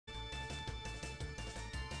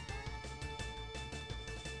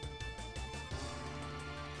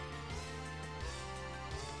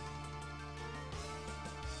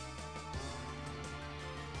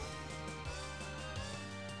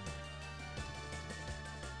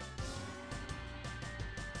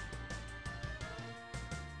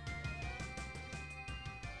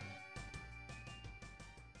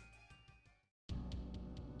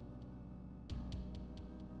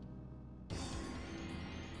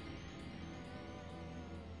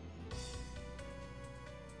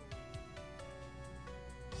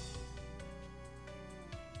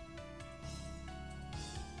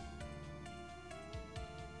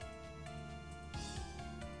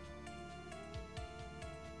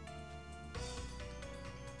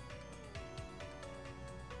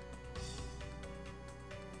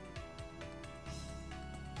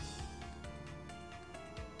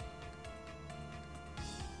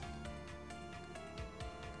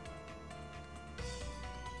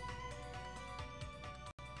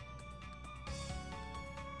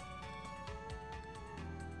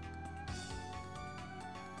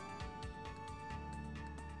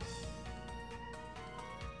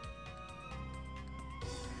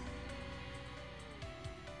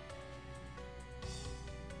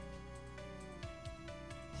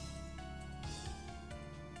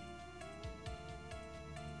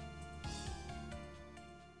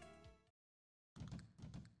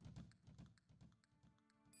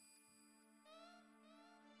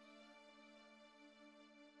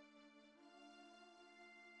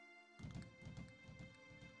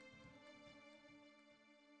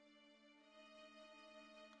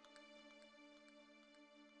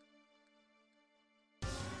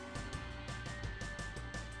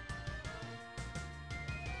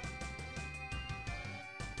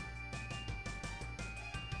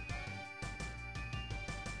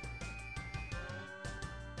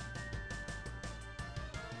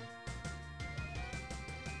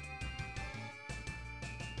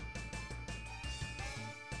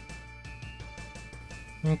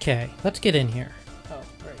Okay, let's get in here. Oh,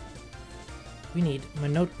 right. We need my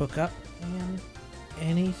notebook up and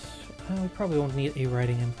any... we probably won't need a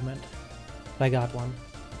writing implement. But I got one.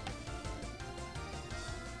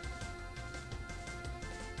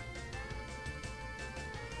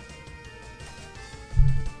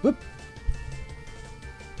 Whoop!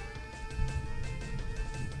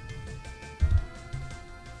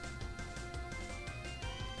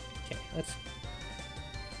 Okay,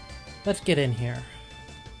 let's get in here.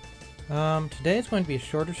 Today is going to be a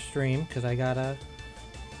shorter stream because I gotta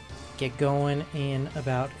get going in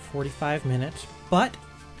about 45 minutes, but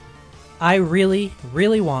I really,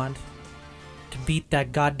 really want to beat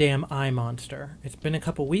that goddamn eye monster. It's been a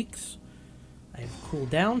couple weeks. I've cooled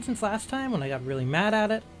down since last time when I got really mad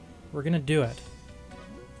at it. We're gonna do it.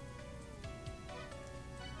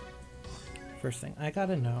 First thing, I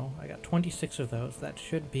gotta know, I got 26 of those. That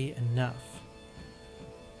should be enough.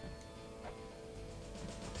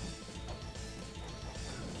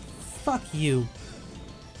 Fuck you.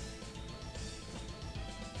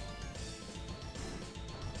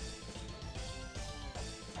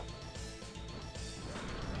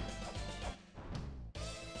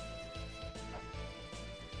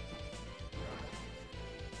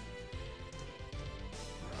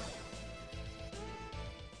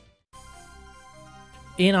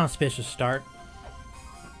 Inauspicious start.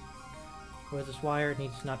 Where's this wire? It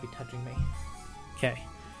needs to not be touching me. Okay.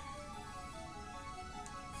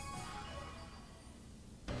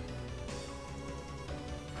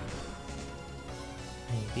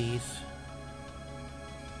 I need these.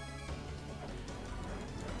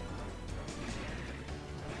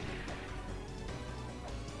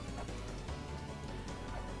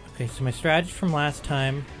 Okay, so my strategy from last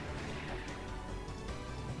time.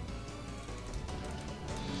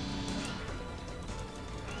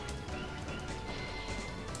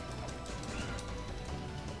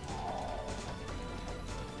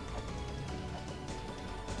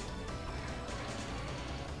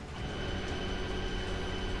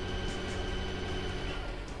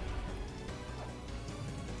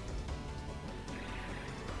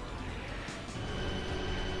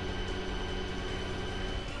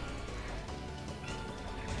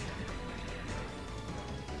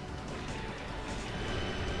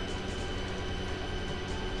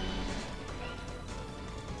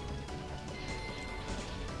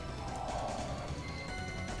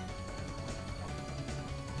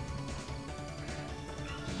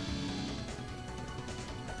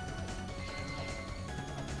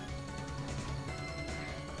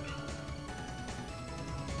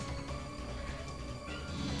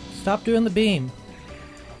 Stop doing the beam.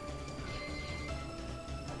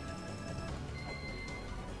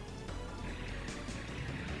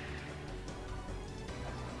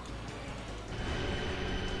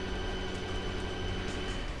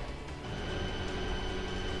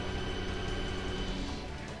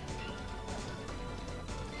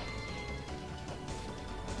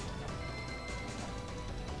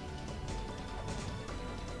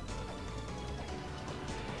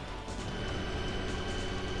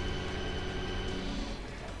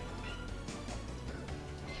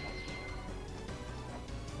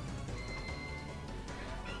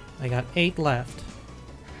 I got 8 left.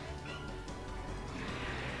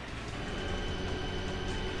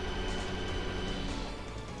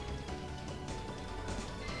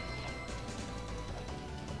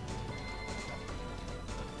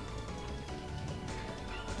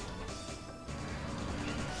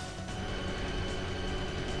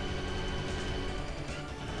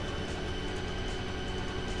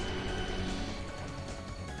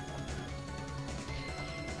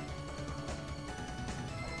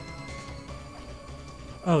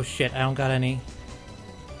 Oh shit, I don't got any.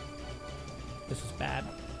 This is bad.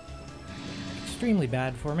 Extremely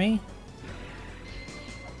bad for me.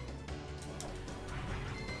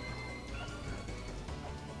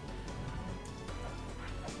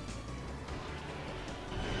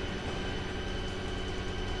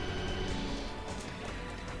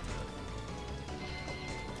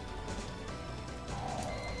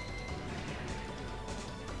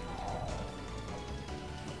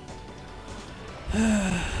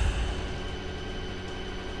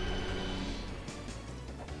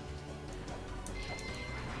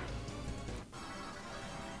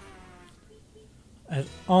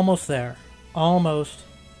 Almost there. Almost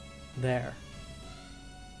there.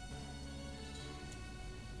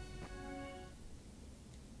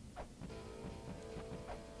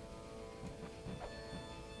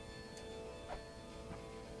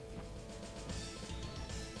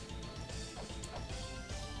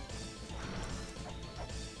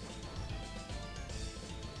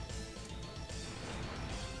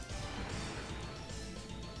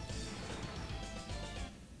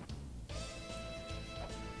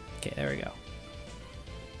 Okay, there we go.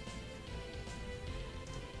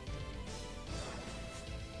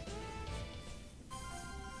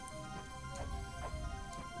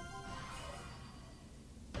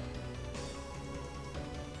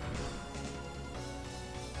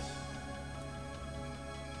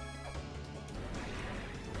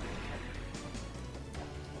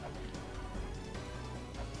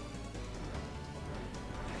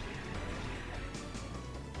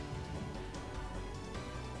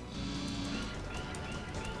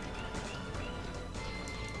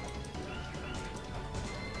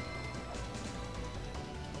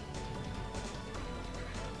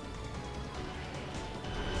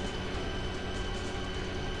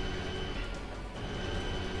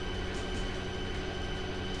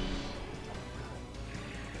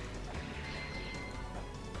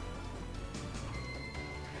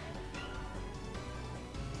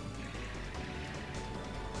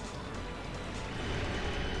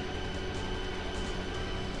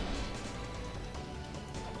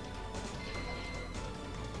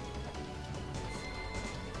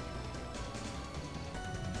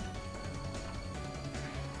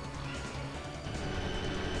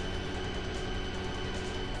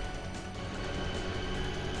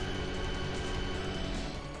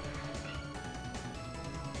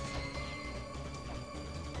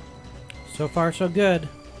 So far, so good.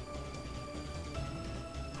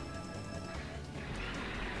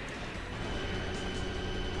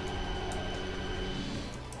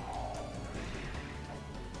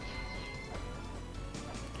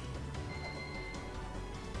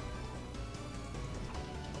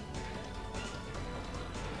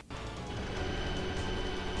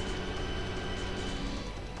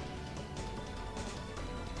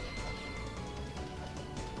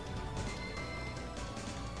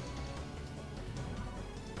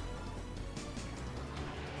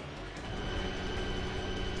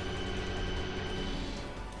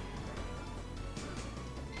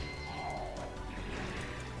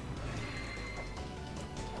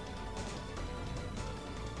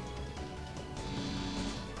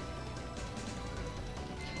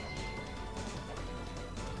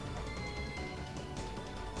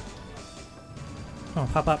 Oh,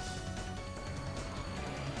 pop up.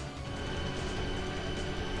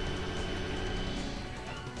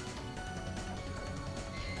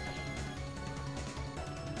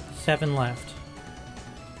 Seven left.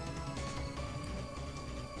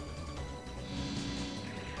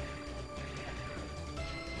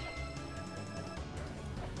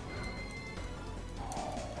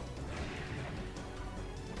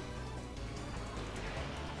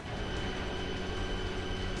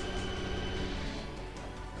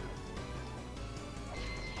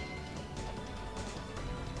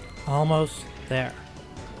 Almost there.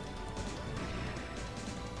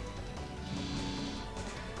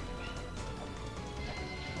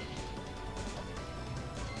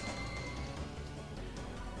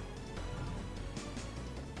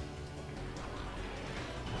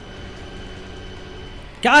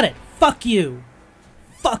 Got it! Fuck you!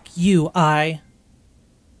 Fuck you, I.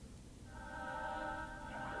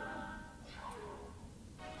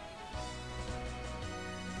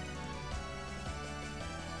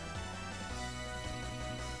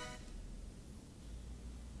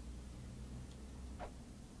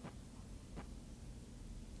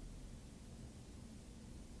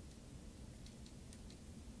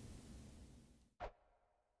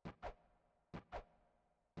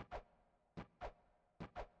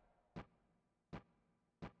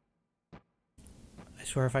 I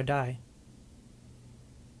swear if I die.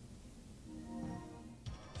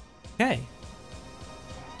 Okay.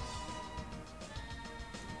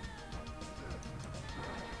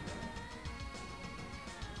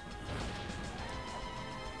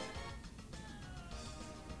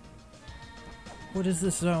 What is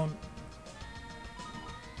this zone?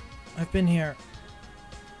 I've been here.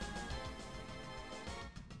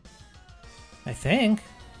 I think.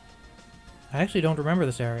 I actually don't remember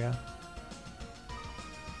this area.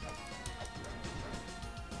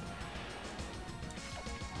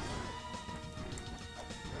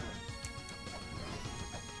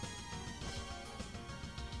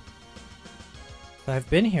 I've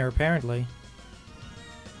been here, apparently.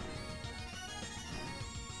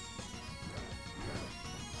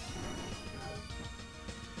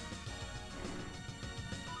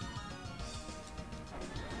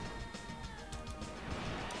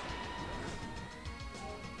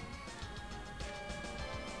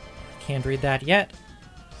 Can't read that yet.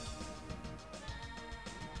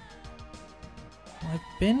 Well,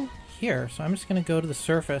 I've been here, so I'm just gonna go to the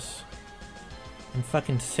surface and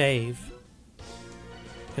fucking save.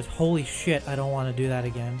 Because holy shit, I don't want to do that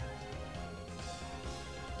again.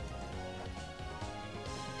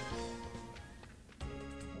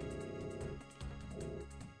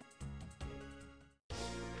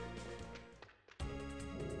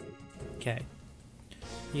 Okay.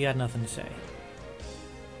 You got nothing to say.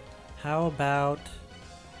 How about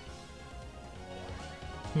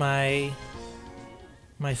my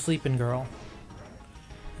sleeping girl?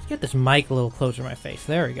 Let's get this mic a little closer to my face.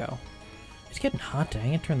 There we go. It's getting hot today.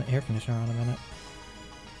 I'm gonna turn the air conditioner on a minute.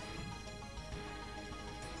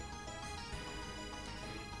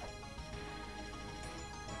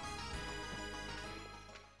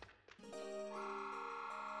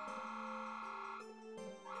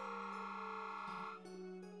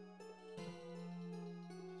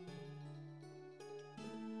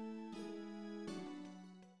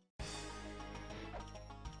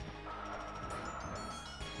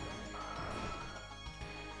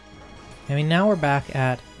 I mean, now we're back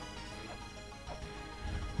at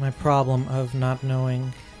my problem of not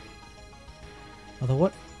knowing.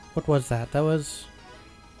 Although, what was that? That was...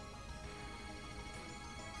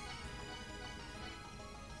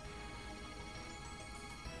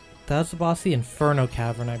 That was the boss of the Inferno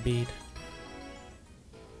Cavern I beat.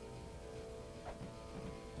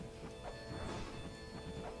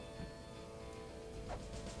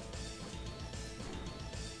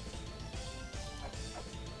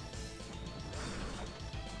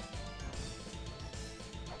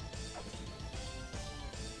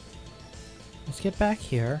 Let's get back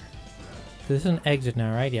here. So this is an exit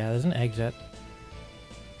now, right? Yeah, there's an exit.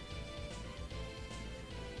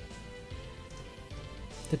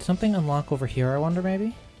 Did something unlock over here, I wonder,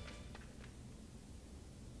 maybe?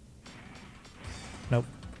 Nope.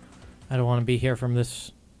 I don't want to be here from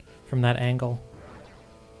that angle.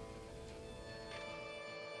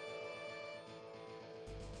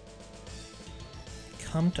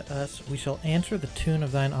 Come to us, we shall answer the tune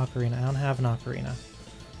of thine ocarina. I don't have an ocarina.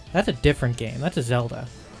 That's a different game. That's a Zelda.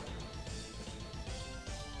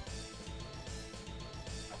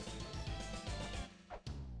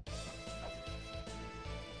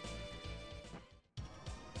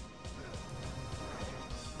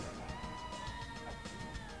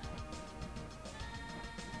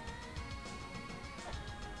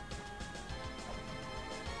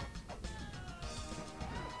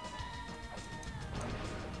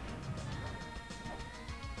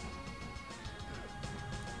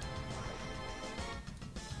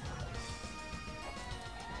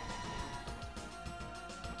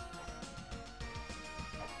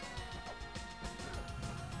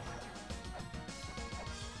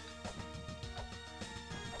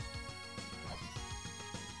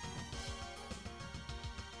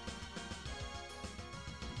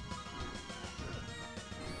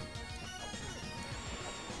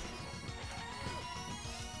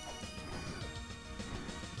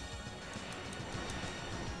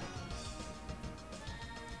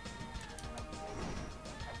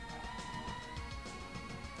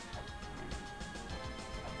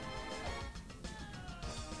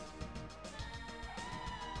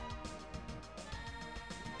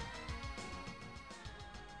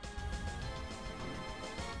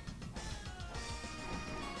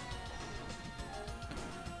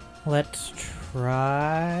 Let's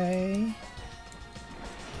try...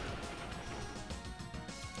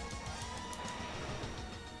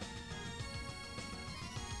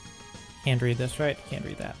 Can't read this, right? Can't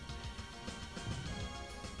read that.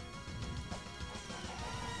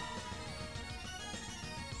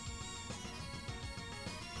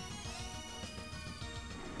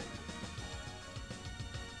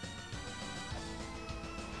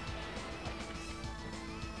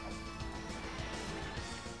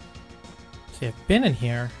 See, I've been in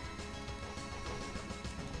here.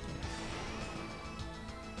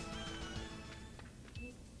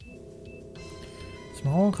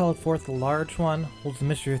 Small one called forth, the large one holds the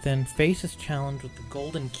mystery within. Face is challenged with the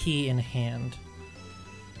golden key in hand.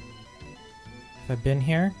 Have I been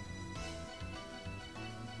here?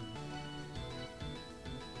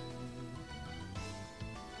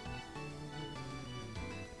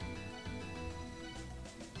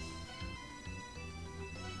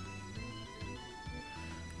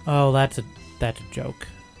 Oh, that's a joke.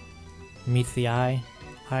 Meets the eye.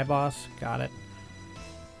 Hi, boss. Got it.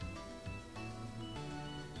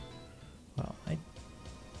 Well,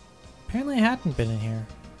 apparently I hadn't been in here.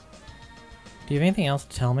 Do you have anything else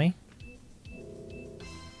to tell me?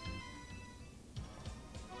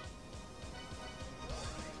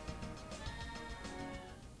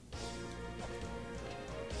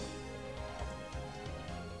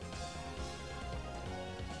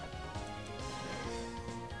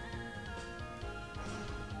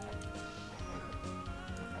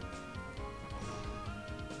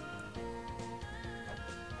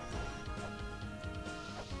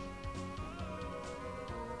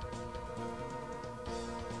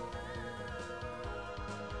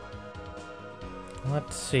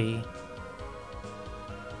 Let's see.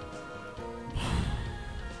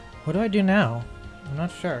 What do I do now? I'm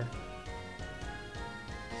not sure.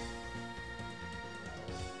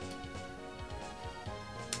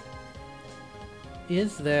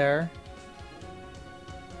 Is there...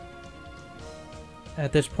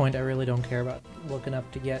 At this point, I really don't care about looking up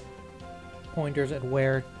to get pointers at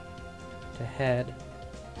where to head.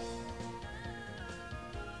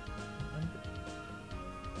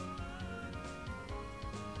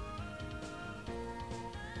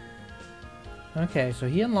 Okay, so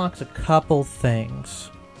he unlocks a couple things.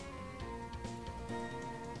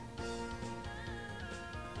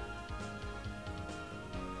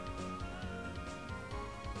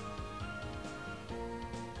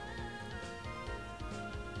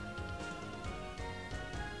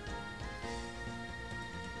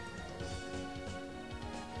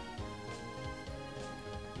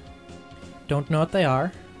 Don't know what they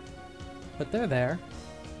are, but they're there.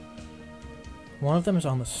 One of them is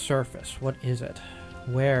on the surface. What is it?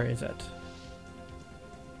 Where is it?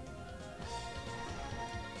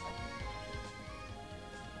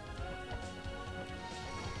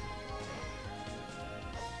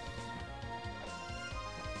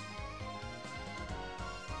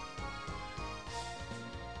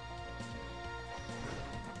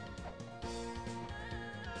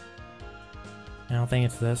 I don't think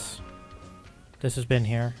it's this. This has been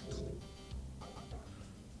here.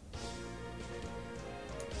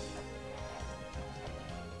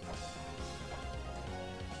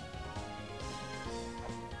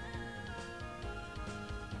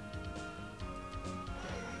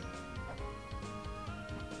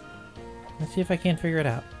 Let's see if I can't figure it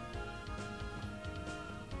out.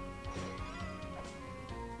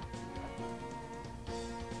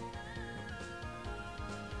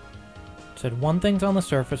 It said one thing's on the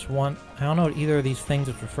surface, one... I don't know what either of these things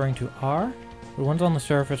it's referring to are, but one's on the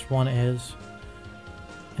surface, one is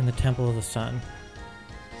in the Temple of the Sun.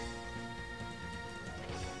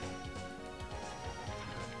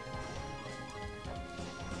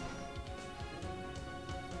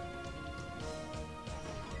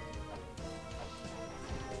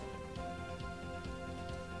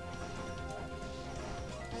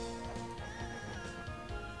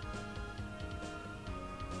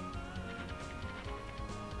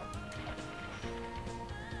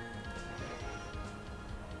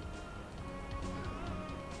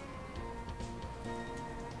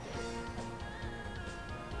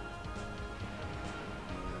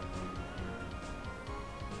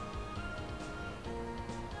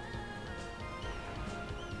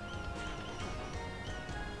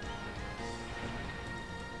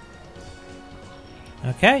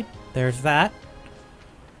 Okay, there's that.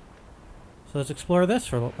 So let's explore this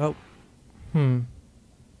for a little... Oh.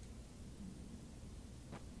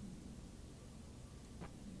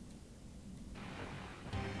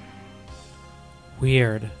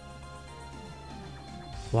 Weird.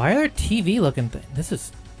 Why are there TV looking things? This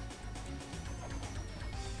is...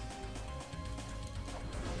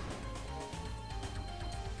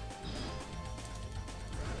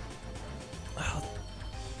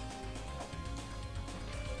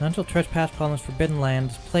 Until trespass upon this forbidden land,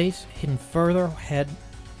 this place hidden further ahead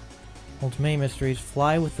holds many mysteries.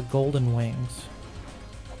 Fly with the golden wings.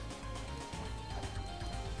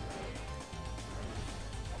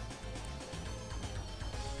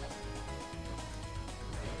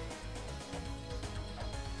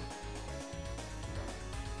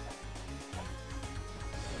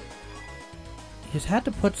 You just had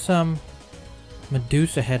to put some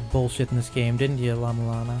Medusa head bullshit in this game, didn't you,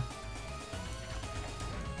 La-Mulana?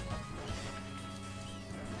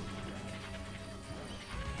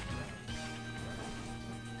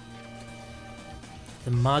 The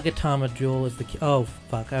Magatama jewel is the key. Oh,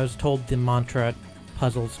 fuck. I was told the mantra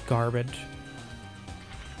puzzle's garbage.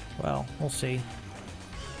 Well, we'll see.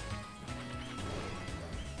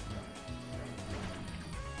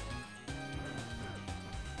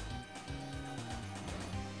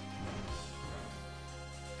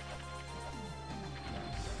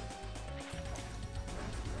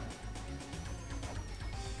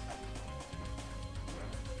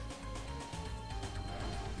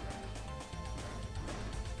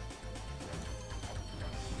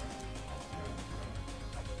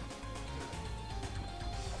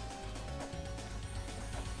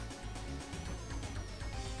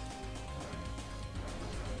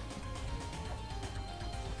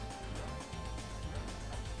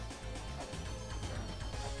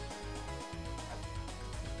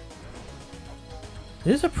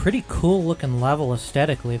 This is a pretty cool looking level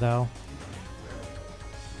aesthetically, though.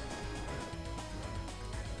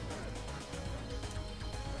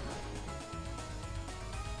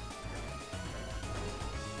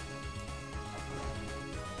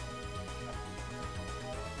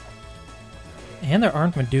 And there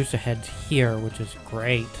aren't Medusa heads here, which is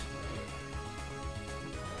great.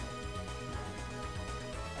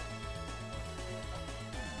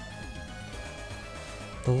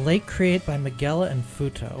 The lake created by Magella and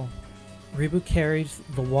Futo. Ribu carries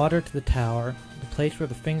the water to the tower, the place where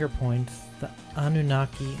the finger points the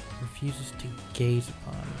Anunnaki refuses to gaze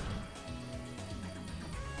upon.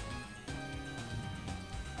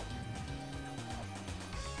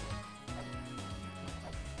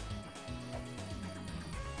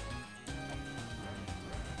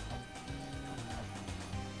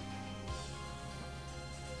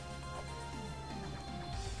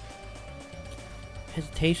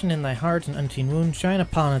 Hesitation in thy hearts and unseen wounds shine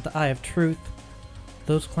upon it the eye of truth.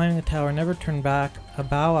 Those climbing the tower never turn back.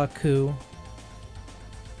 Abao Aku,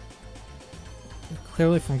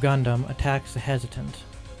 clearly from Gundam, attacks the hesitant.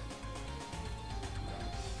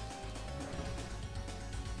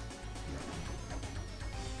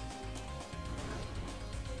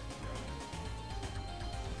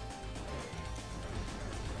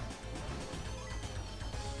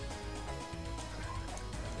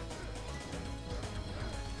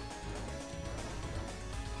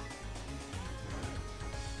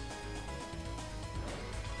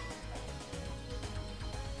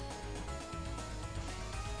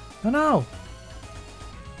 Oh no!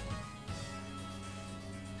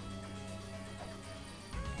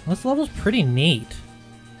 This level's pretty neat,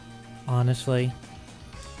 honestly.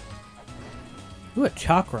 Ooh, a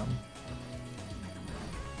chakram.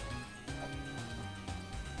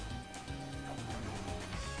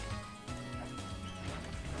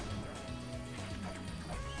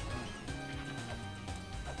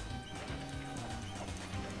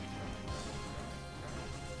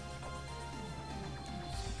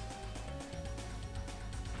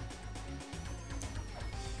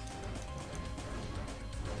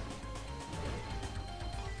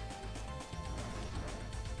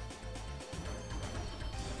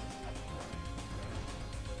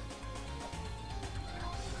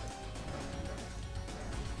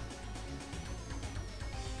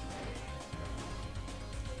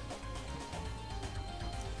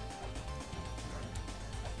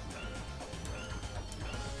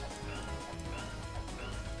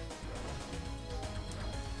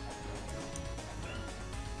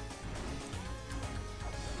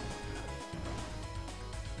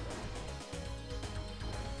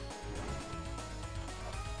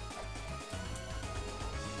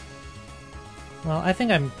 Well, I think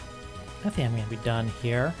I'm gonna be done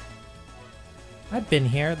here. I've been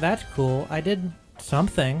here. That's cool. I did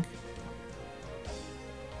something.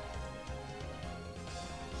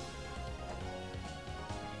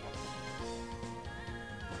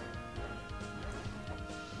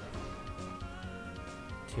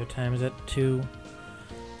 See what time is it?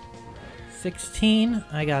 2:16.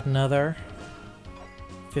 I got another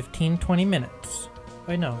 15, 20 minutes.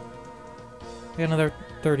 Wait, no. I got another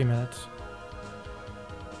 30 minutes.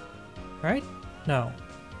 Right? No.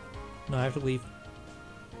 No, I have to leave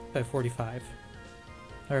by 45.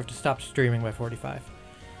 Or I have to stop streaming by 45.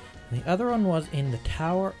 And the other one was in the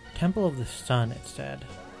tower, Temple of the Sun, it said.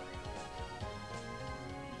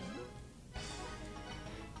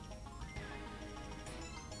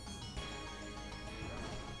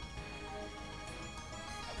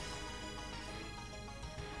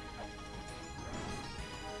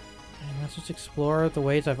 And let's just explore the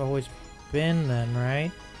ways I've always been then,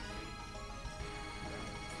 right?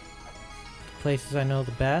 Places I know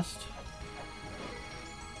the best.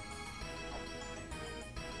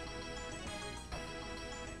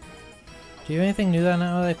 Do you have anything new that I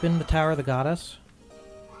know that I've been to the Tower of the Goddess?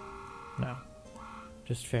 No.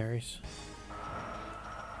 Just fairies.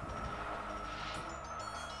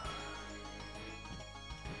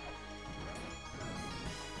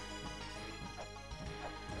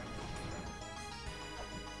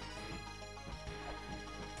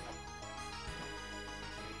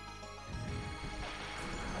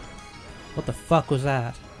 What the fuck was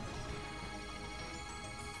that?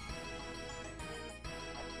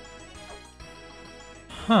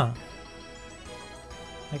 Huh.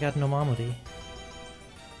 I got no Mamudi.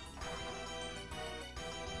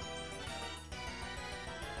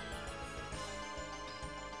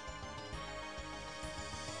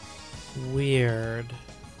 Weird.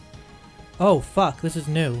 Oh fuck, this is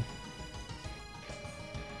new.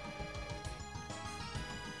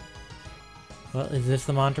 Well, is this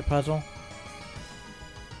the mantra puzzle?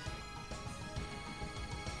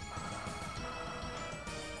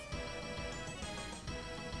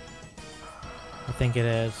 I think it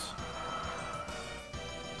is.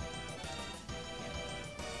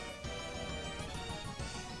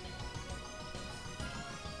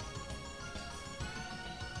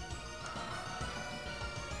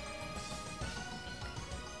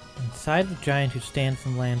 beside the giant who stands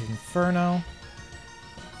in the land of Inferno.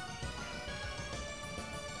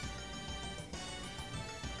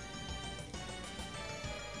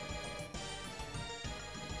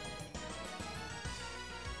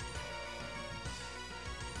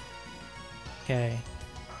 Okay.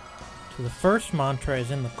 So the first mantra is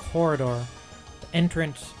in the corridor, the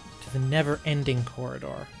entrance to the never-ending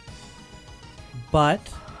corridor. But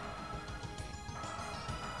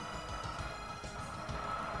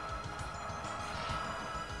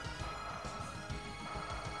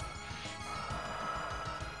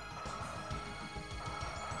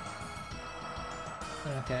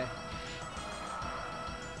okay.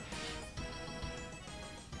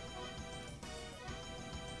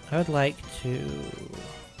 I would like to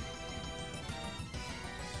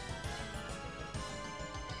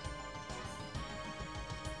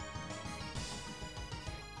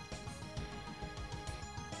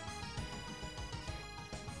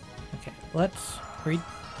okay, let's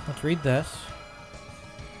read this.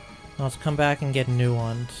 Let's come back and get new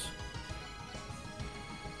ones.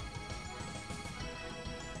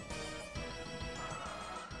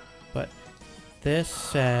 But this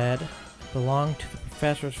said belonged to the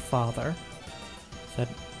professor's father. Said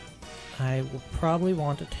I will probably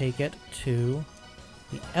want to take it to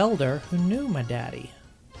the elder who knew my daddy.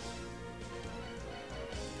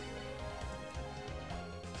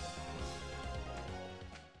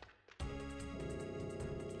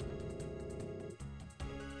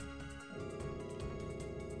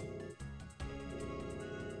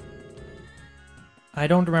 I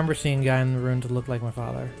don't remember seeing a guy in the ruins that looked like my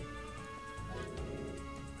father.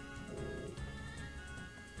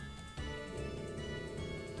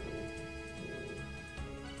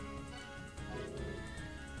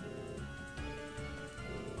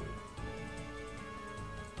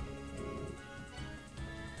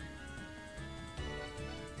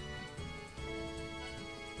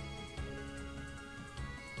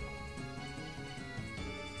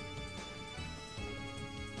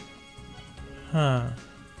 Huh.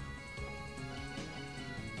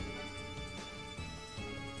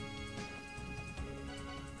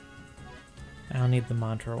 I don't need the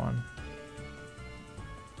mantra one.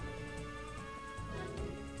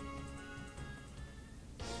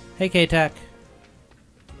 Hey, K-Tech.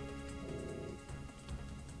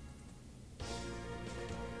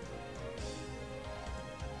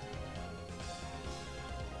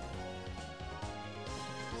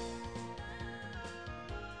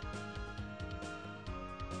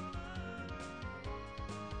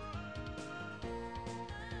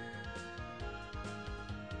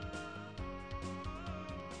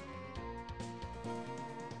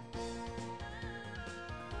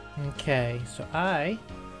 Okay, so I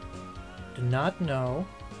do not know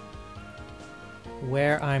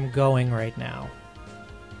where I'm going right now.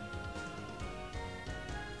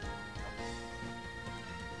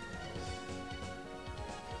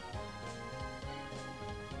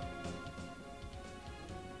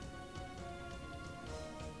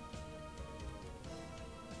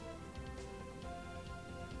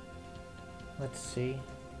 Let's see.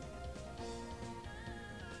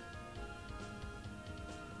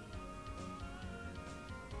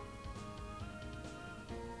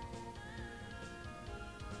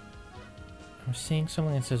 I'm seeing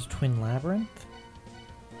something that says Twin Labyrinth.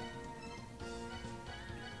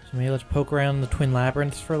 So maybe let's poke around the Twin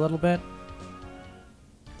Labyrinths for a little bit.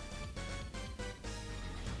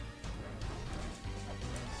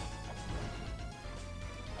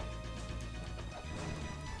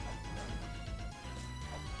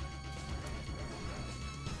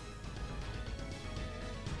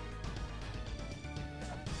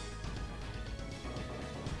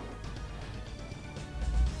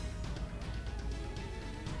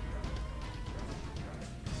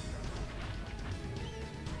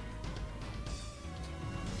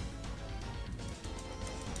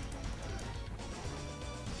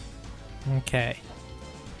 Okay.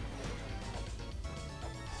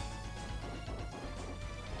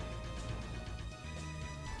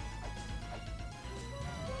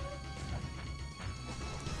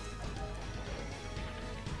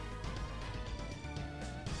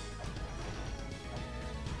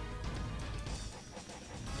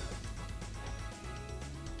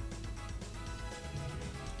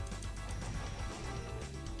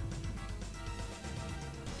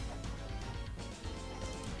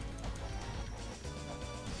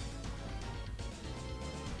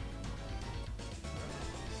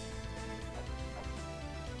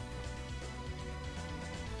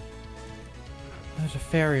 There's a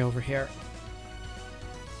ferry over here.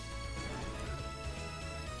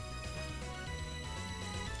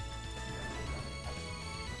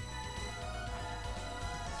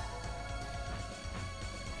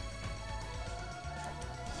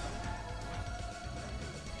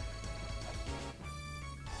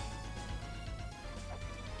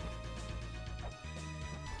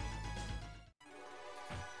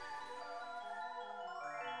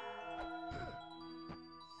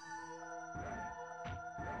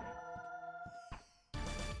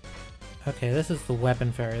 Okay, this is the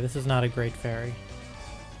weapon fairy. This is not a great fairy.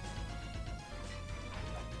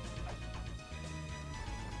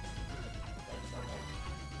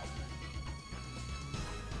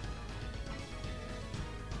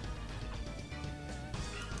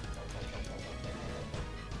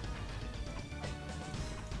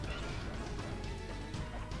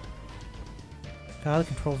 God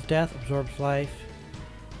controls death, absorbs life.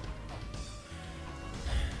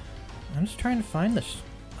 I'm just trying to find this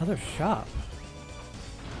other shop.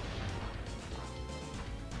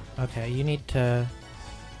 Okay, you need to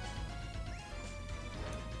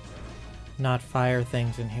not fire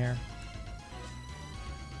things in here.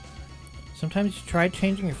 Sometimes you try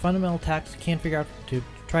changing your fundamental attacks, you can't figure out to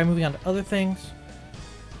try moving on to other things.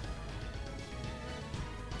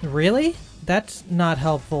 Really? That's not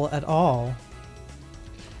helpful at all.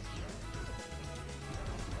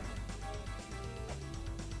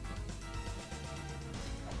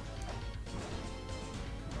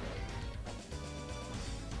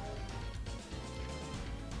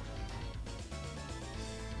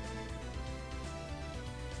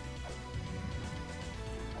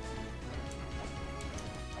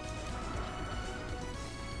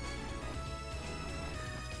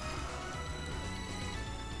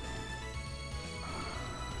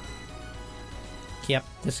 Yep,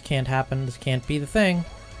 this can't happen. This can't be the thing.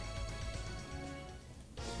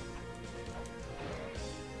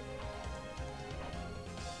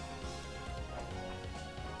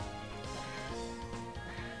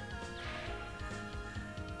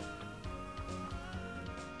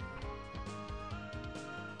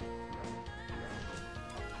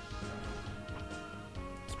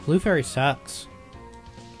 This blue fairy sucks.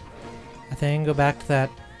 I think I can go back to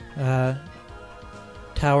that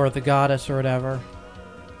Tower of the Goddess or whatever.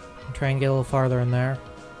 And try and get a little farther in there.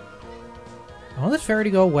 I want this fairy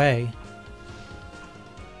to go away.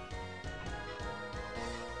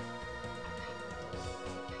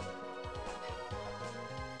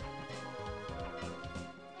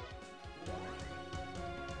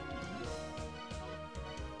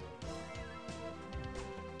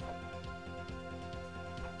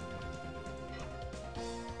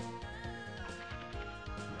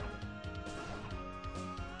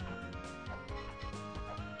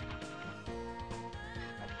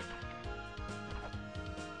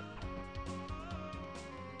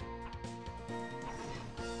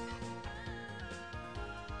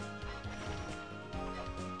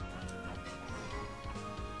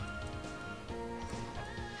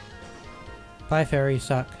 Bye, fairy, you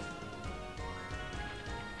suck.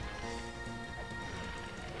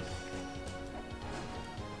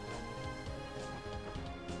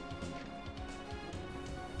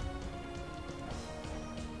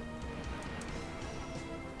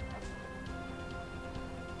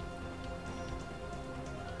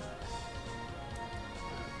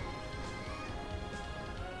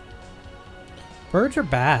 Birds are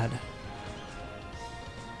bad.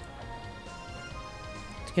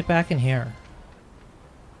 Let's get back in here.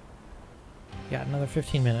 Yeah, another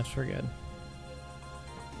 15 minutes, we're good.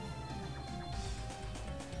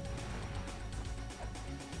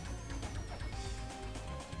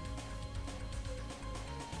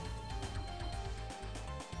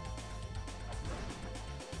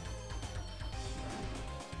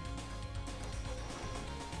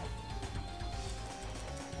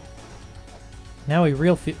 Now we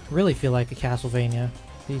really feel like a Castlevania.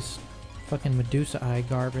 These fucking Medusa Eye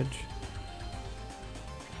garbage.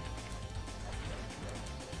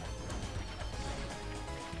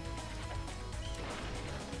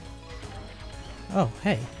 Oh,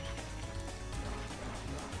 hey.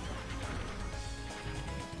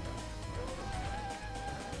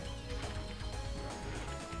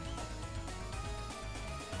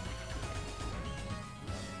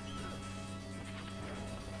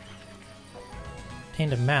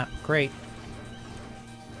 Obtained a map. Great.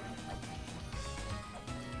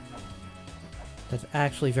 That's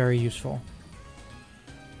actually very useful.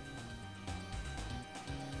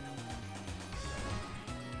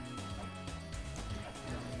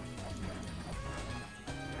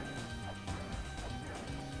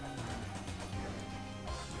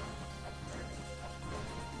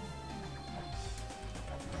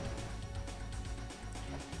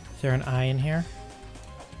 Is there an eye in here?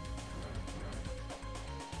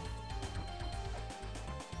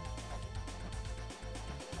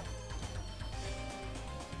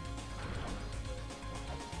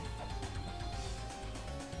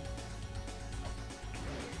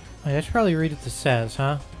 I should probably read what this says,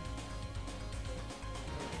 huh?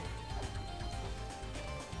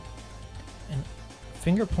 And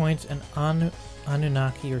finger points and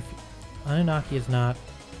Anunnaki or Anunnaki is not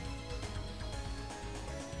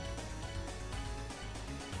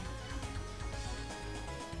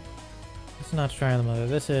It's not Shrine of the Mother.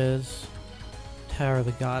 This is Tower of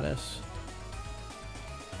the Goddess.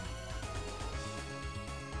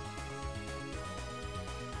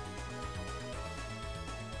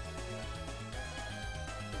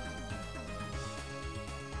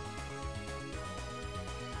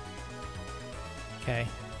 Okay.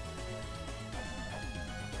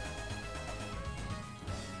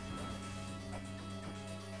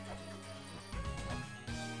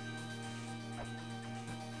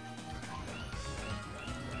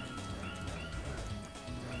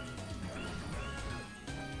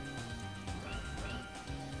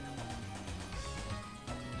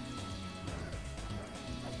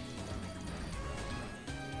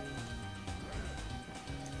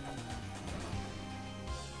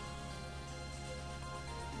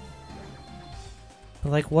 But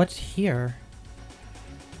like, what's here?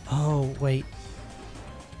 Oh, wait.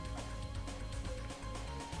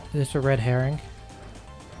 Is this a red herring?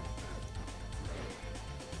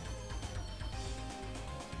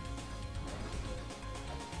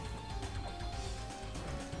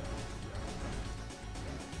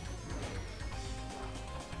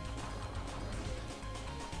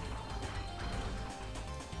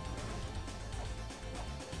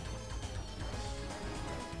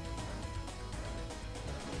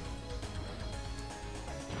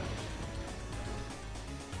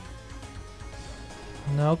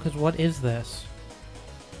 No, because what is this?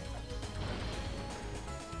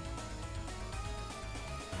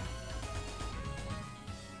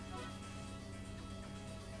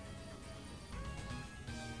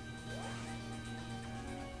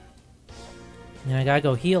 And I gotta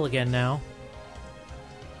go heal again now.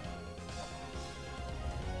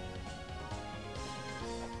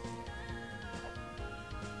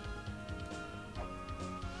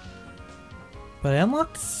 But I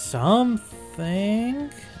unlocked something.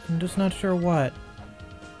 I'm just not sure what.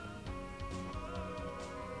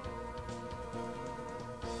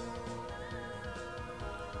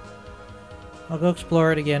 I'll go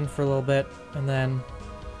explore it again for a little bit, and then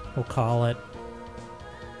we'll call it.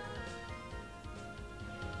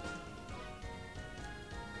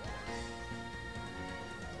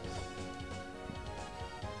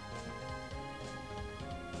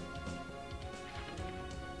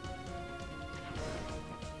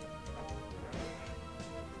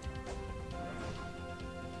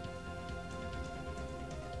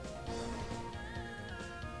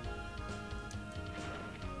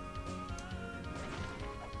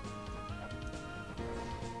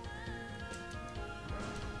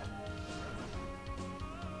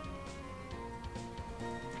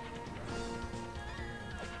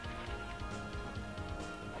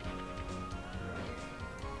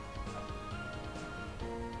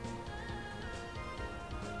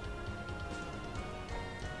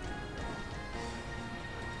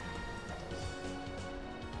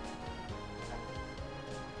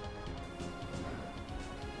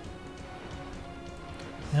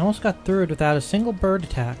 I almost got through it without a single bird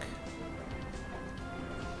attack.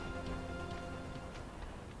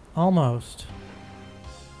 Almost.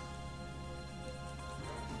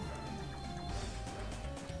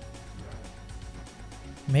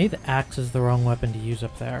 Maybe the axe is the wrong weapon to use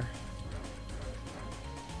up there.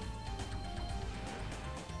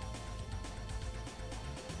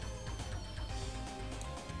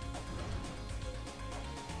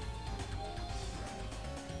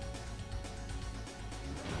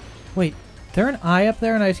 Wait, is there an eye up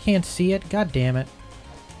there and I just can't see it? God damn it.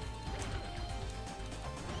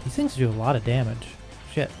 These things do a lot of damage.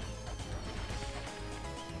 Shit.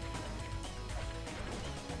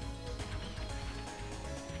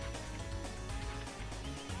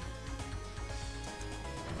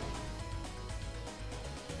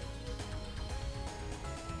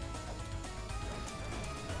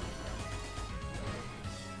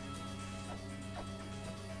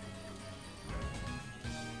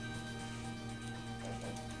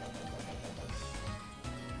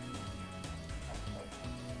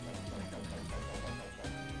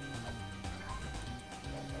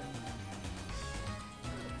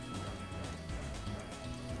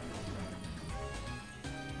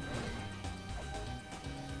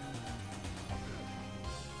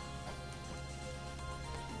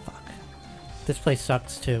 This place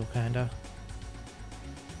sucks too, kinda.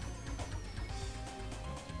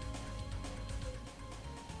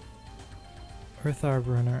 Earth Orb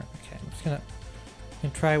Runner. Okay, I'm just gonna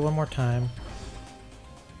try one more time.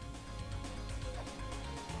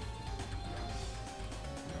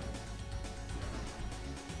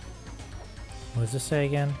 What does this say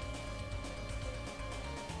again?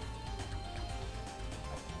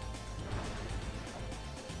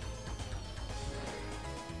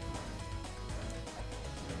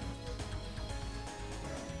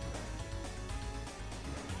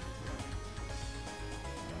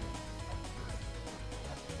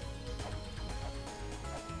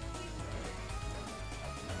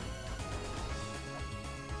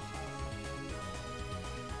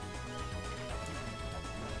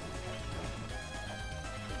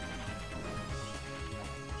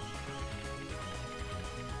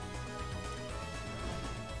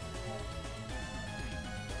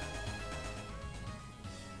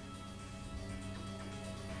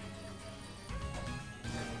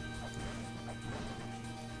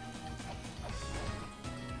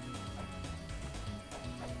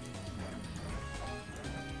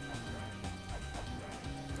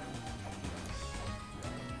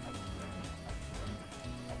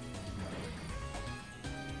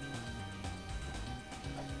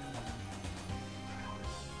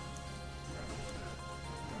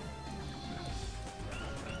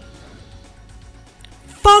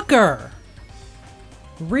 Motherfucker!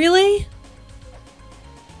 Really?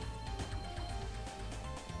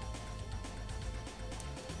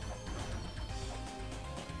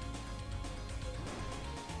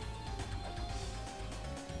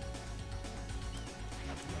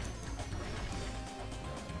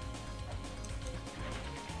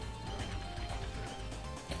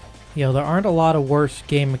 Yo, there aren't a lot of worse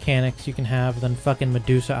game mechanics you can have than fucking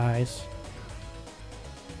Medusa eyes.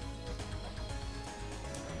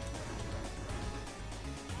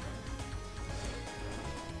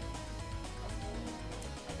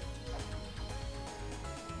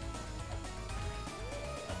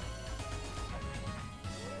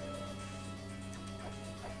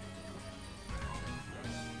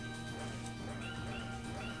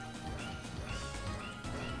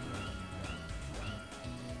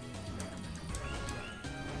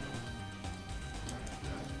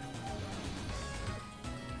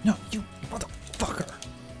 No, you motherfucker!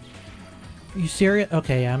 Are you serious?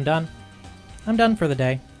 Okay, yeah, I'm done. I'm done for the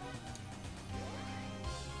day.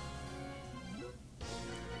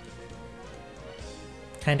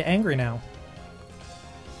 Kinda angry now.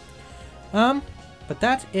 But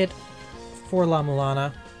that's it for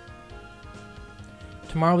La-Mulana.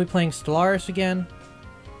 Tomorrow we'll be playing Stellaris again.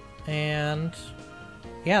 And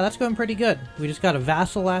yeah, that's going pretty good. We just got a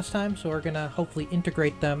vassal last time, so we're gonna hopefully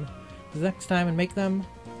integrate them the next time and make them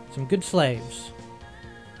some good slaves.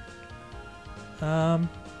 And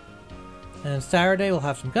then Saturday we'll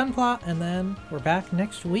have some Gunplot, and then we're back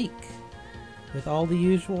next week with all the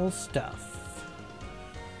usual stuff.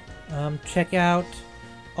 Check out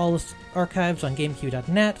all the archives on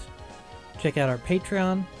GameKiwi.net. Check out our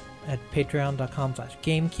Patreon at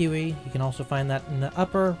patreon.com/GameKiwi. You can also find that in the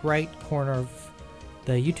upper right corner of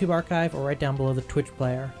the YouTube archive or right down below the Twitch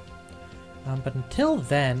player. But until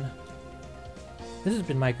then, this has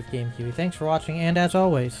been Mike with GameKiwi. Thanks for watching, and as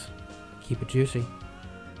always, keep it juicy.